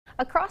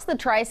Across the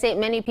tri-state,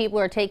 many people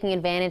are taking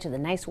advantage of the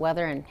nice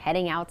weather and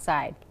heading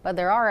outside. But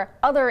there are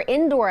other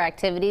indoor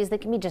activities that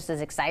can be just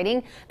as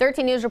exciting.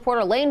 13 News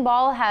reporter Lane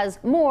Ball has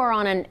more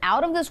on an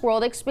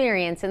out-of-this-world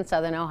experience in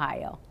Southern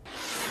Ohio.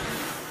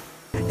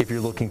 If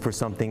you're looking for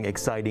something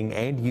exciting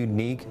and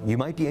unique, you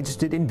might be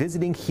interested in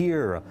visiting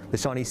here, the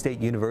Shawnee State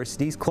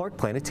University's Clark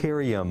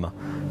Planetarium.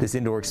 This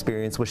indoor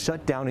experience was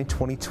shut down in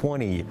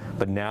 2020,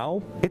 but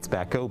now it's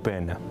back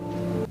open.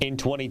 In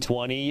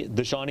 2020,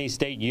 the Shawnee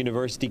State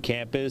University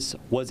campus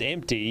was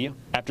empty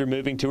after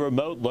moving to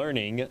remote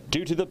learning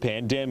due to the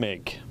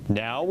pandemic.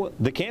 Now,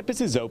 the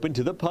campus is open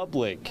to the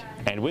public,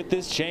 and with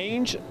this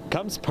change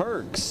comes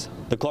perks.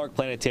 The Clark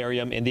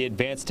Planetarium in the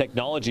Advanced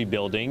Technology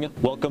Building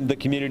welcomed the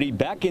community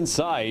back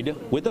inside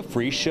with a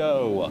free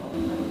show.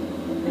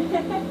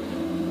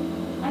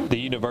 The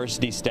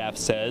university staff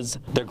says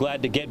they're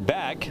glad to get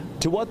back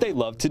to what they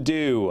love to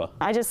do.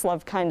 I just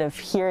love kind of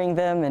hearing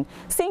them and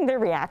seeing their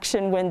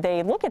reaction when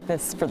they look at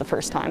this for the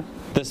first time.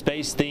 The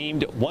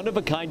space-themed,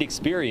 one-of-a-kind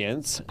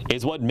experience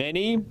is what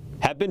many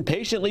have been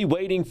patiently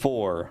waiting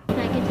for. I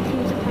get to see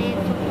what the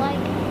planets look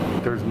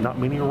like. There's not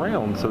many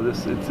around, so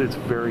it's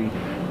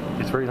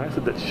very nice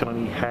that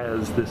Shawnee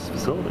has this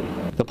facility.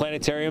 The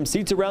planetarium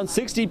seats around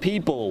 60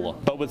 people,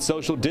 but with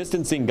social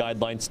distancing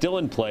guidelines still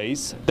in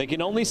place, they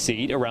can only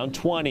seat around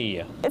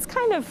 20. It's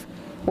kind of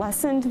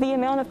lessened the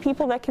amount of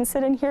people that can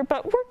sit in here,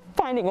 but we're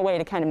finding a way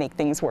to kind of make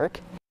things work.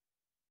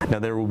 Now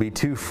there will be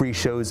 2 free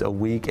shows a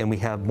week, and we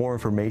have more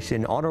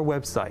information on our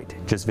website.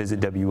 Just visit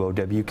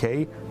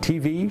WOWKTV.com.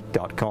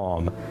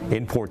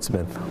 In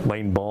Portsmouth,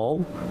 Lane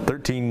Ball,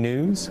 13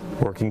 News,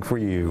 working for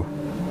you.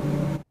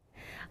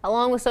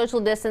 Along with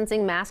social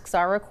distancing, masks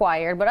are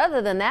required, but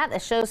other than that, the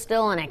show's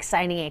still an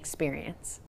exciting experience.